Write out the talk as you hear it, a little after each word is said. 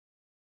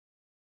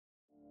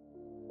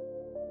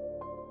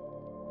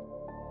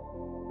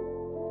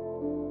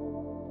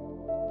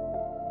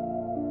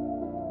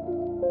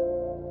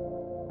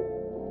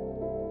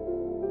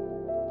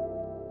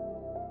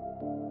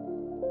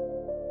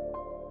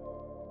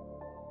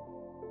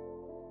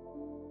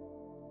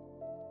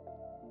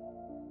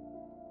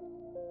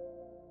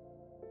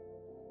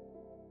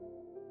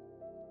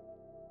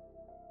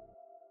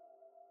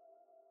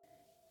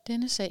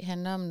Denne sag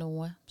handler om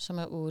Noah, som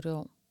er 8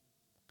 år.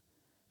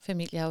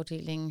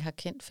 Familieafdelingen har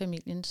kendt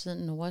familien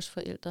siden Noahs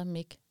forældre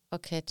Mik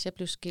og Katja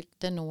blev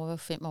skilt, da Noah var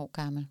 5 år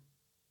gammel.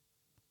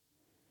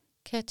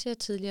 Katja er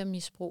tidligere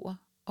misbruger,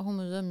 og hun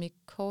møder Mik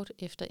kort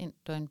efter en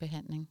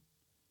døgnbehandling.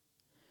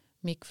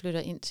 Mik flytter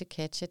ind til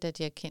Katja, da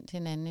de har kendt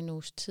hinanden en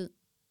uges tid,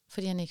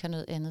 fordi han ikke har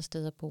noget andet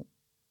sted at bo.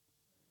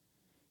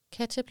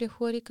 Katja bliver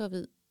hurtigt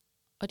gravid,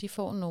 og de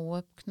får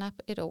Noah knap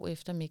et år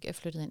efter Mik er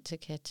flyttet ind til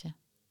Katja.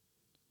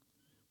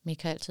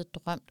 Mik har altid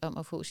drømt om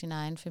at få sin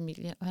egen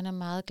familie, og han er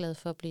meget glad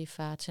for at blive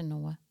far til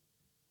Noah.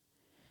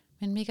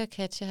 Men Mik og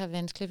Katja har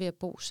vanskeligt ved at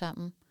bo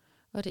sammen,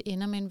 og det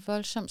ender med en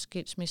voldsom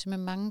skilsmisse med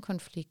mange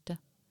konflikter.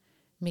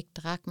 Mik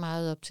drak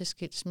meget op til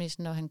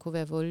skilsmissen, og han kunne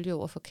være voldelig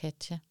over for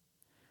Katja.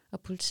 Og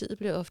politiet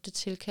blev ofte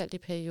tilkaldt i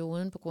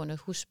perioden på grund af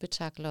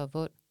husspektakler og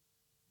vold.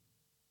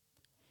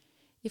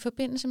 I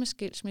forbindelse med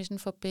skilsmissen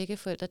får begge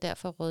forældre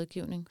derfor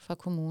rådgivning fra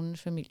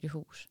kommunens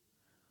familiehus.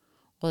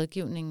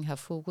 Rådgivningen har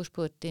fokus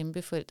på at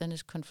dæmpe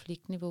forældrenes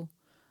konfliktniveau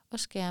og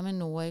skærme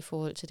Noah i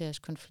forhold til deres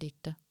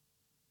konflikter.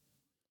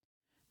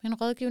 Men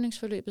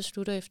rådgivningsforløbet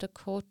slutter efter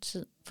kort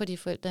tid, fordi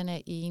forældrene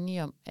er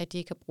enige om, at de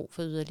ikke har brug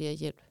for yderligere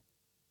hjælp.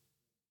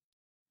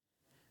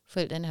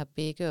 Forældrene har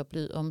begge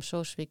oplevet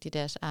omsorgssvigt i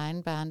deres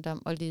egen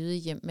barndom og levet i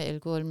hjem med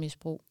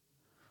alkoholmisbrug,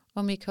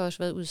 og Mik har også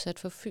været udsat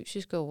for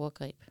fysiske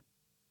overgreb.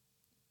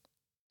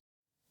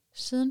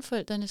 Siden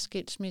forældrenes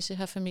skilsmisse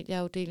har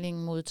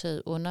familieafdelingen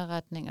modtaget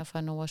underretninger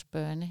fra Noahs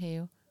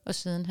børnehave og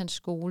siden hans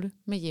skole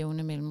med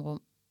jævne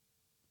mellemrum.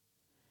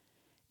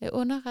 Af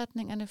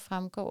underretningerne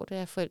fremgår det,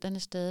 at forældrene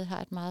stadig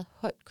har et meget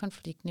højt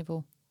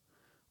konfliktniveau,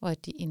 og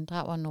at de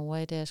inddrager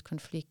Noah i deres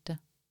konflikter.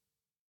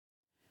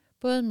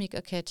 Både Mik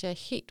og Katja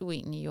er helt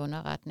uenige i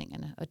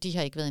underretningerne, og de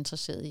har ikke været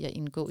interesseret i at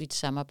indgå i et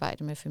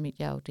samarbejde med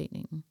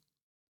familieafdelingen.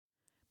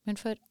 Men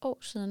for et år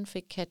siden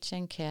fik Katja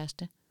en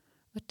kæreste,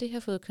 og det har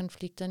fået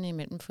konflikterne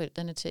imellem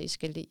forældrene til at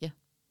eskalere.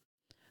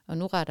 Og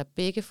nu retter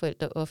begge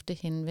forældre ofte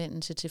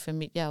henvendelse til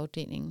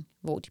familieafdelingen,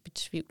 hvor de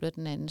betvivler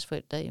den andens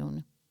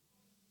forældreevne.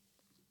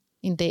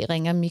 En dag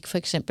ringer Mik for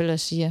eksempel og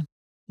siger: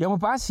 Jeg må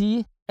bare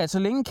sige, at så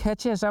længe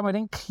Katja er sammen med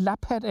den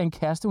klaphat af en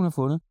kæreste, hun har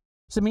fundet,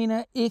 så mener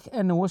jeg ikke,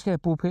 at Noah skal have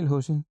bopæl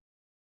hos hende.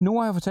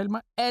 Noah har fortalt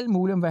mig alt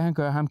muligt om, hvad han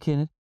gør ham,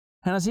 Kenneth.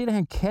 Han har set, at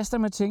han kaster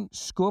med ting,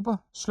 skubber,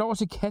 slår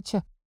til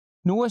Katja.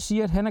 Noah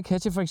siger, at han og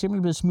Katja for eksempel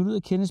er blevet smidt ud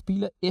af Kenneths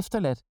biler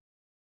efterladt.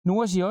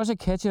 Noah siger også, at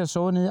Katja har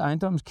sovet nede i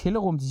ejendommens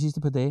kælderrum de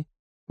sidste par dage.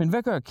 Men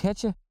hvad gør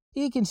Katja?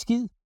 Ikke en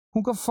skid.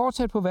 Hun går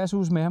fortsat på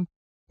værtshus med ham.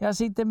 Jeg har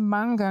set dem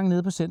mange gange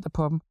nede på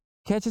Centerpoppen.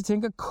 Katja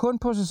tænker kun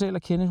på sig selv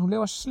og Kenneth. Hun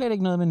laver slet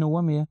ikke noget med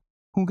Noah mere.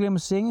 Hun glemmer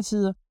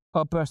sengetider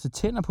og børster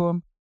tænder på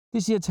ham.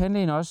 Det siger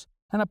tandlægen også.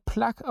 Han har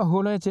plak og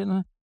huller i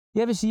tænderne.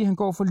 Jeg vil sige, at han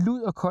går for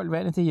lud og koldt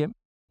vand i det hjem.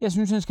 Jeg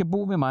synes, han skal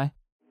bo med mig.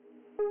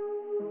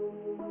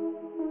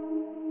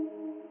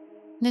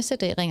 Næste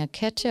dag ringer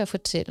Katja og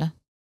fortæller: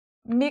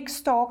 Mik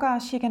stalker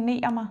og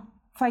chikanerer mig.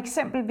 For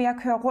eksempel ved at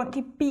køre rundt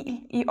i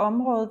bil i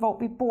området, hvor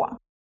vi bor.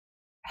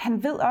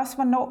 Han ved også,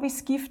 hvornår vi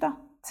skifter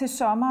til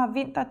sommer- og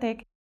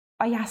vinterdæk.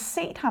 Og jeg har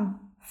set ham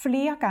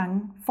flere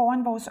gange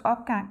foran vores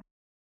opgang.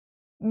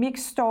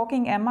 Miks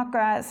stalking af mig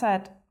gør altså,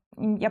 at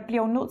jeg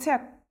bliver nødt til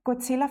at gå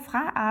til og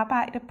fra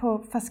arbejde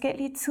på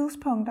forskellige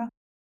tidspunkter.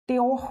 Det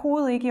er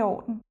overhovedet ikke i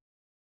orden.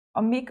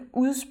 Og Mik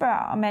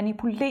udspørger og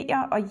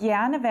manipulerer og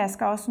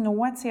hjernevasker også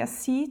Noah til at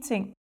sige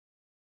ting.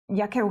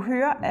 Jeg kan jo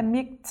høre, at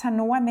Mik tager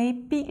Noah med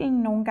i bilen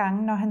nogle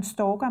gange, når han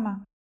stalker mig.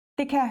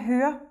 Det kan jeg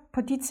høre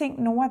på de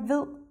ting, Noah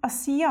ved og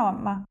siger om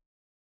mig.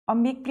 Og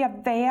Mik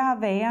bliver værre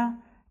og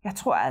værre. Jeg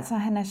tror altså,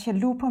 at han er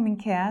jaloux på min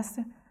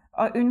kæreste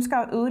og ønsker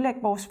at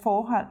ødelægge vores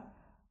forhold.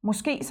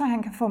 Måske så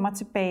han kan få mig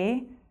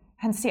tilbage.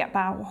 Han ser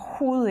bare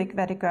overhovedet ikke,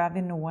 hvad det gør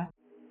ved Noah.